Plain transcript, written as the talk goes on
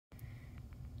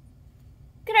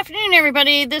afternoon,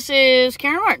 everybody. This is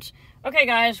Karen Martz. Okay,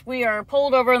 guys, we are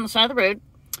pulled over on the side of the road,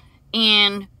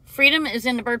 and Freedom is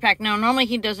in the bird pack. Now, normally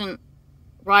he doesn't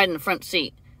ride in the front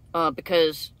seat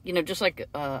because, you know, just like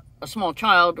a small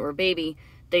child or a baby,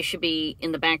 they should be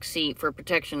in the back seat for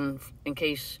protection in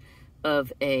case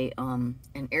of an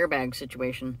airbag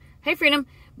situation. Hey, Freedom.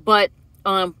 But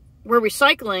we're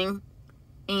recycling,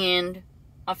 and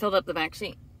I filled up the back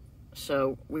seat.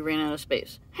 So we ran out of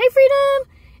space. Hey,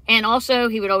 Freedom! And also,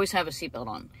 he would always have a seatbelt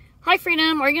on. Hi,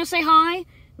 Freedom. Are you going to say hi?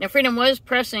 Now, Freedom was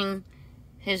pressing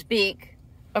his beak.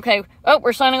 Okay. Oh,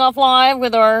 we're signing off live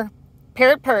with our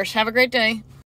Parrot purse. Have a great day.